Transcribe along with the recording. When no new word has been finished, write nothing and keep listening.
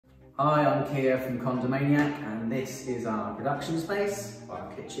Hi, I'm Kia from Condomaniac, and this is our production space,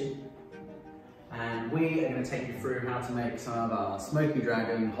 our kitchen. And we are going to take you through how to make some of our Smoky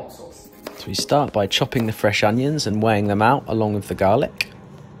Dragon hot sauce. So we start by chopping the fresh onions and weighing them out along with the garlic.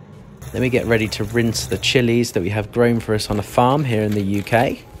 Then we get ready to rinse the chilies that we have grown for us on a farm here in the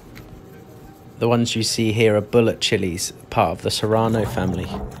UK. The ones you see here are bullet chilies, part of the Serrano family.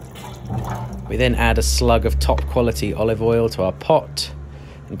 We then add a slug of top quality olive oil to our pot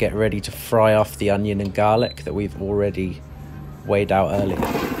and get ready to fry off the onion and garlic that we've already weighed out earlier.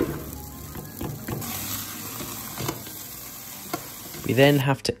 We then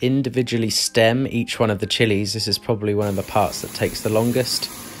have to individually stem each one of the chilies. This is probably one of the parts that takes the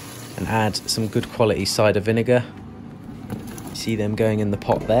longest, and add some good quality cider vinegar. You see them going in the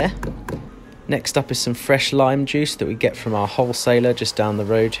pot there. Next up is some fresh lime juice that we get from our wholesaler just down the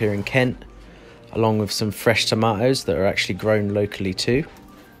road here in Kent, along with some fresh tomatoes that are actually grown locally too.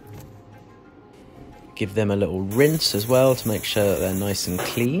 Give them a little rinse as well to make sure that they're nice and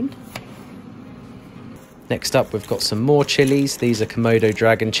clean. Next up, we've got some more chilies. These are Komodo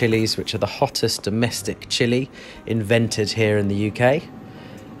Dragon chilies, which are the hottest domestic chili invented here in the UK.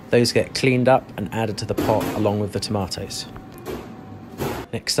 Those get cleaned up and added to the pot along with the tomatoes.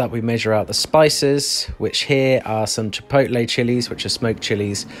 Next up, we measure out the spices, which here are some chipotle chilies, which are smoked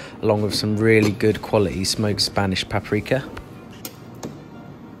chilies, along with some really good quality smoked Spanish paprika.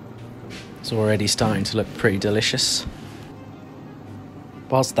 It's already starting to look pretty delicious.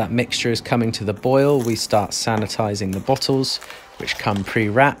 Whilst that mixture is coming to the boil, we start sanitizing the bottles, which come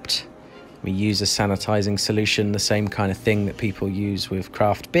pre-wrapped. We use a sanitizing solution, the same kind of thing that people use with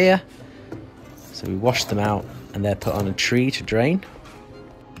craft beer. So we wash them out and they're put on a tree to drain.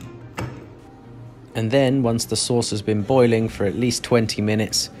 And then once the sauce has been boiling for at least 20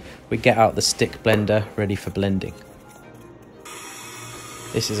 minutes, we get out the stick blender ready for blending.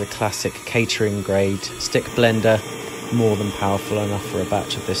 This is a classic catering grade stick blender, more than powerful enough for a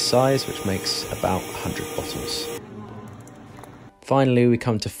batch of this size, which makes about 100 bottles. Finally, we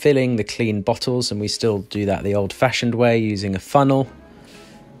come to filling the clean bottles, and we still do that the old-fashioned way using a funnel.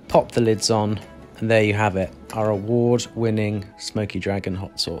 Pop the lids on, and there you have it, our award-winning Smoky Dragon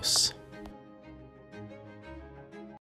hot sauce.